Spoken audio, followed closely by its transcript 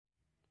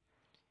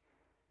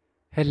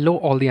Hello,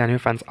 all the anime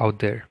fans out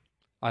there.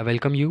 I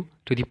welcome you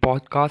to the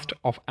podcast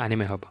of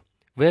Anime Hub,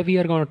 where we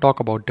are going to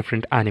talk about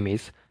different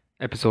animes,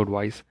 episode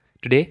wise.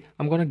 Today,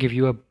 I'm going to give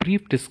you a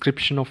brief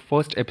description of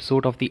first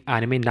episode of the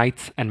anime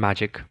Knights and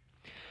Magic.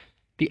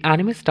 The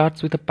anime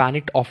starts with a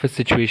panicked office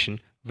situation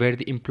where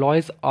the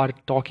employees are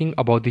talking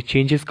about the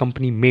changes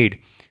company made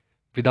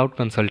without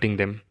consulting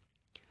them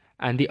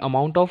and the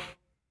amount of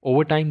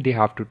overtime they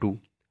have to do.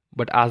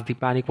 But as the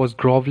panic was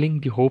groveling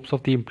the hopes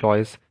of the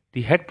employees,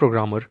 the head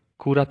programmer,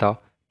 Kurata,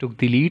 took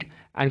the lead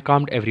and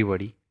calmed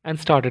everybody and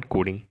started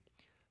coding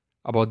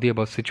about the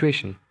above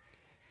situation.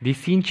 The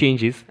scene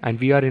changes and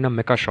we are in a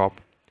mecha shop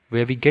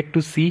where we get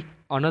to see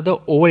another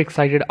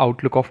overexcited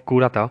outlook of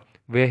Kurata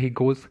where he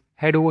goes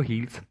head over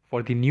heels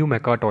for the new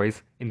mecha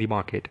toys in the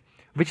market,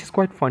 which is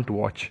quite fun to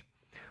watch.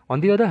 On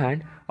the other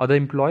hand, other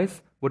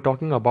employees were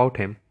talking about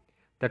him,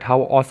 that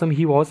how awesome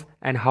he was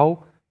and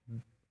how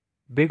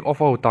big of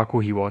a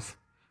otaku he was.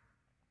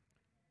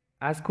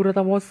 As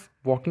Kurata was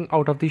walking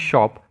out of the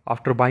shop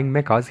after buying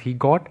mechas, he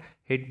got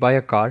hit by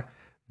a car,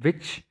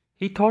 which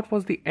he thought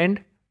was the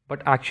end,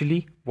 but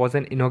actually was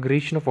an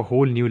inauguration of a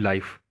whole new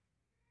life.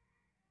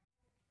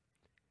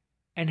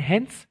 And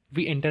hence,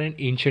 we enter an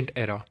ancient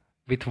era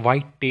with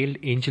white tailed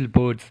angel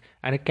birds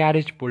and a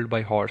carriage pulled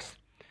by horse.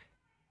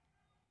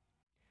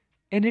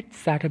 In it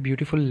sat a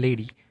beautiful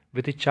lady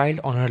with a child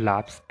on her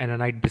laps and a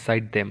knight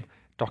beside them,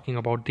 talking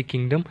about the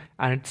kingdom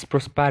and its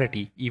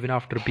prosperity even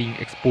after being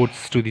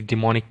exposed to the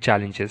demonic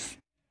challenges.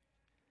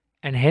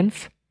 And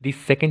hence, the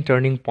second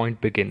turning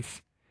point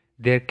begins.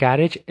 Their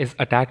carriage is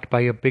attacked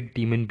by a big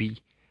demon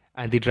bee,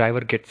 and the driver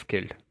gets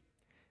killed.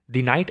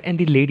 The knight and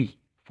the lady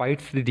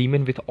fights the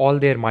demon with all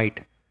their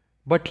might,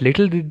 but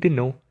little did they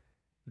know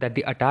that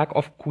the attack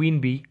of Queen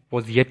Bee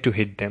was yet to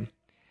hit them.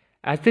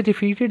 As they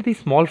defeated the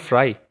small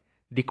fry,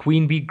 the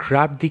Queen Bee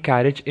grabbed the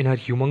carriage in her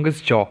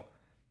humongous jaw,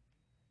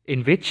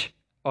 in which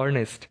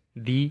Ernest,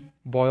 the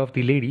boy of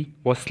the lady,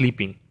 was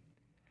sleeping,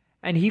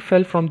 and he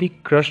fell from the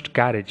crushed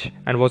carriage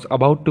and was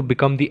about to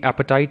become the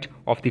appetite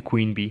of the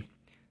queen bee.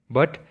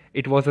 But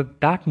it was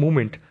at that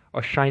moment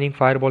a shining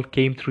fireball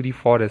came through the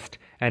forest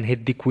and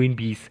hit the queen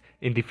bees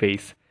in the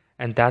face,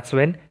 and that's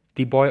when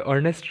the boy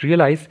Ernest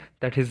realized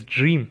that his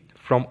dream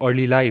from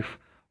early life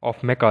of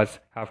mechas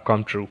have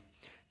come true.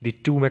 The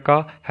two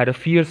mecha had a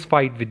fierce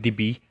fight with the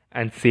bee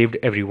and saved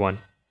everyone.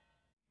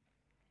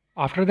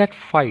 After that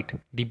fight,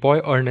 the boy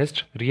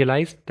Ernest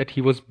realized that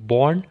he was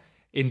born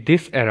in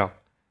this era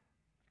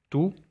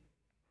to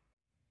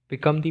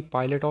become the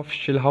pilot of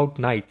Shilhout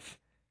Knights,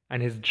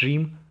 and his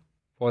dream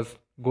was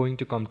going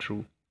to come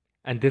true.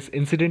 And this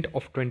incident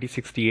of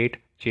 2068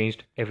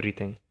 changed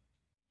everything.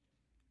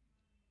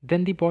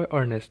 Then the boy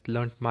Ernest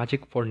learned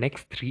magic for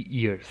next 3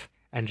 years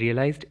and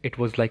realized it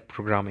was like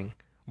programming.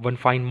 One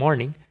fine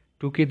morning,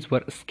 two kids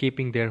were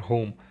escaping their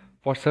home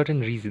for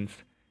certain reasons,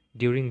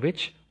 during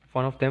which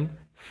one of them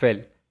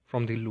fell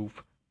from the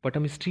roof, but a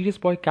mysterious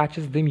boy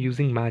catches them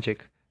using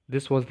magic.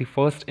 This was the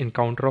first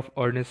encounter of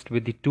Ernest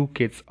with the two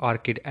kids,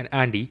 Arkid and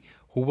Andy,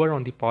 who were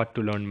on the path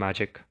to learn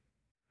magic.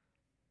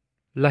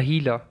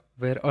 Lahila,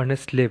 where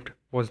Ernest lived,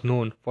 was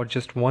known for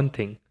just one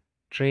thing: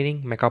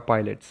 training mecha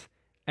pilots,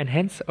 and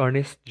hence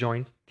Ernest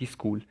joined the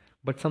school.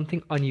 But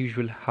something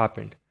unusual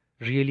happened.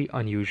 Really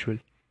unusual.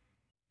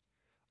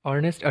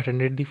 Ernest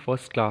attended the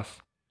first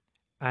class,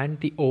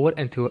 and the over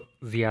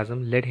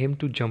enthusiasm led him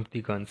to jump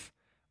the guns.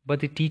 But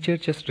the teacher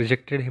just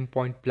rejected him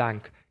point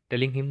blank,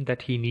 telling him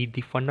that he need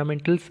the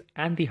fundamentals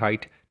and the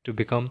height to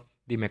become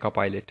the mecha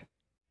pilot.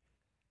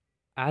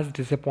 As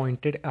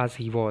disappointed as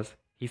he was,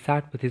 he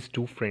sat with his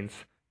two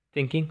friends,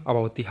 thinking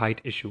about the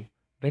height issue,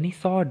 when he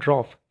saw a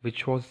dwarf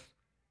which was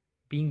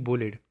being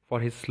bullied for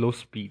his slow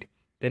speed.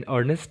 Then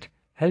Ernest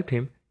helped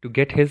him to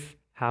get his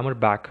hammer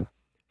back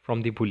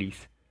from the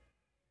bullies,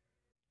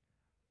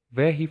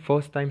 where he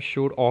first time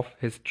showed off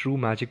his true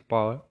magic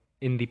power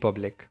in the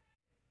public.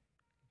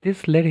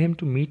 This led him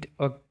to meet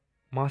a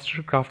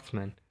master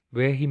craftsman,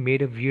 where he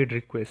made a weird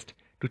request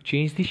to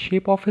change the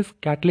shape of his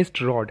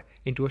catalyst rod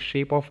into a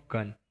shape of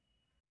gun.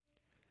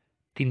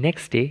 The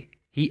next day,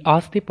 he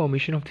asked the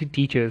permission of the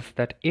teachers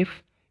that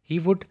if he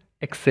would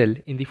excel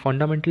in the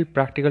fundamental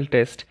practical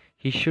test,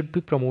 he should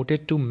be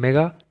promoted to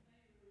mega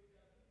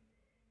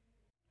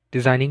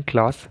designing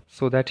class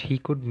so that he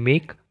could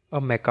make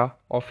a mecha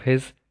of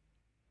his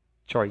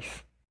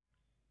choice.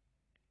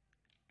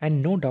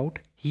 And no doubt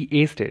he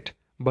aced it.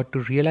 But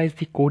to realize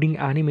the coding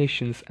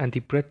animations and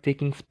the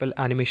breathtaking spell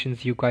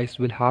animations, you guys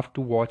will have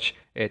to watch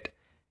it.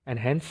 And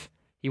hence,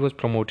 he was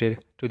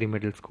promoted to the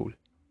middle school.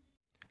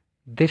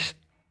 This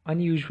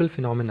unusual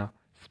phenomena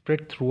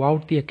spread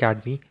throughout the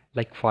academy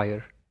like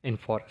fire in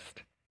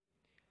forest.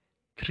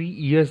 3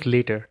 years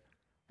later,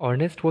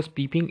 Ernest was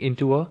peeping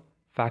into a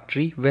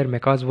factory where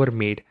mechas were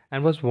made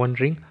and was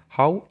wondering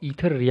how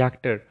ether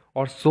reactor,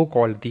 or so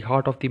called the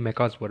heart of the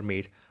mechas, were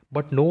made.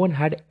 But no one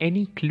had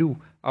any clue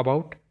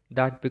about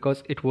that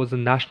because it was a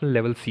national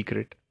level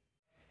secret.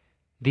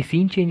 The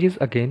scene changes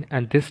again,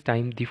 and this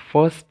time the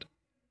first,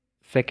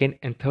 second,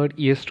 and third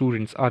year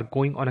students are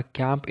going on a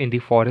camp in the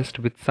forest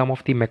with some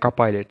of the mecha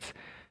pilots,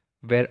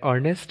 where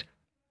Ernest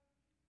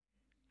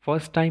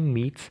first time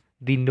meets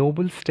the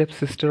noble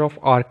stepsister of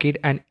Arcade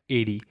and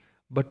Eddie,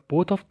 but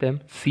both of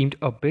them seemed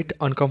a bit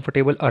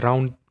uncomfortable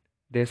around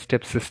their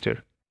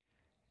stepsister.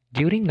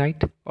 During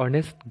night,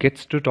 Ernest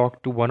gets to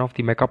talk to one of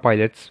the mecha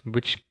pilots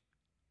which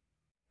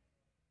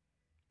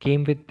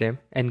came with them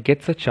and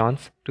gets a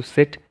chance to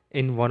sit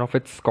in one of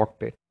its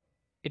cockpits.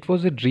 It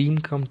was a dream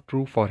come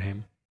true for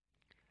him.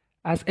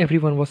 As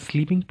everyone was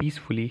sleeping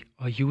peacefully,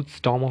 a huge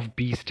storm of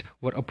beasts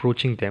were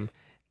approaching them,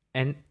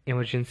 and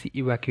emergency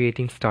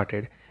evacuating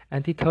started,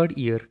 and the third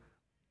year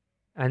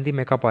and the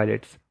mecha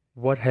pilots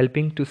were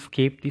helping to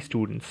escape the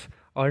students.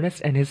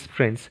 Ernest and his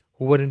friends,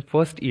 who were in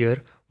first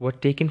year, were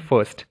taken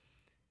first,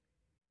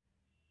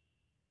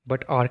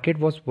 but Arcade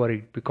was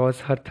worried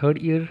because her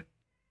third year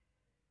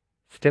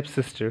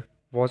stepsister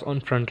was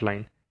on front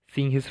line.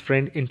 Seeing his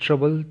friend in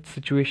troubled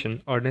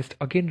situation, Ernest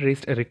again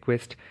raised a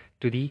request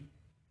to the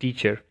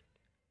teacher,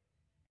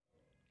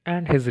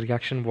 and his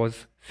reaction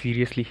was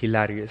seriously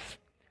hilarious.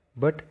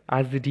 But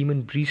as the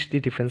demon breached the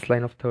defense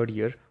line of third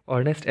year,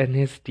 Ernest and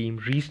his team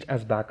reached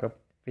as backup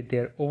with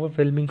their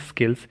overwhelming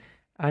skills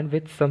and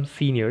with some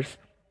seniors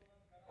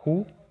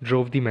who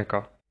drove the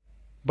mecha.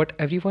 But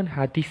everyone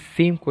had the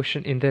same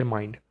question in their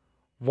mind: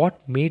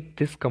 what made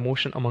this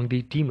commotion among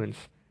the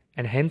demons?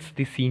 And hence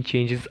the scene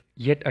changes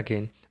yet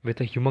again with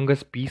a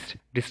humongous beast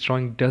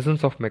destroying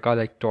dozens of mecha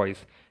like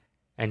toys.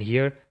 And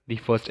here the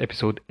first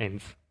episode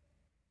ends.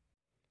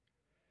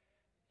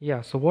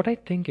 Yeah, so what I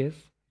think is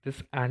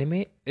this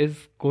anime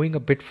is going a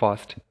bit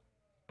fast,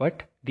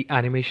 but the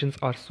animations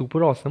are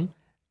super awesome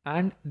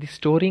and the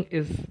story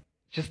is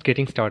just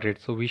getting started,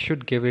 so we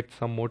should give it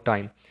some more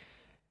time.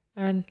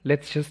 And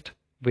let's just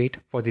wait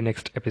for the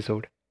next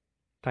episode.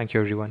 Thank you,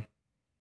 everyone.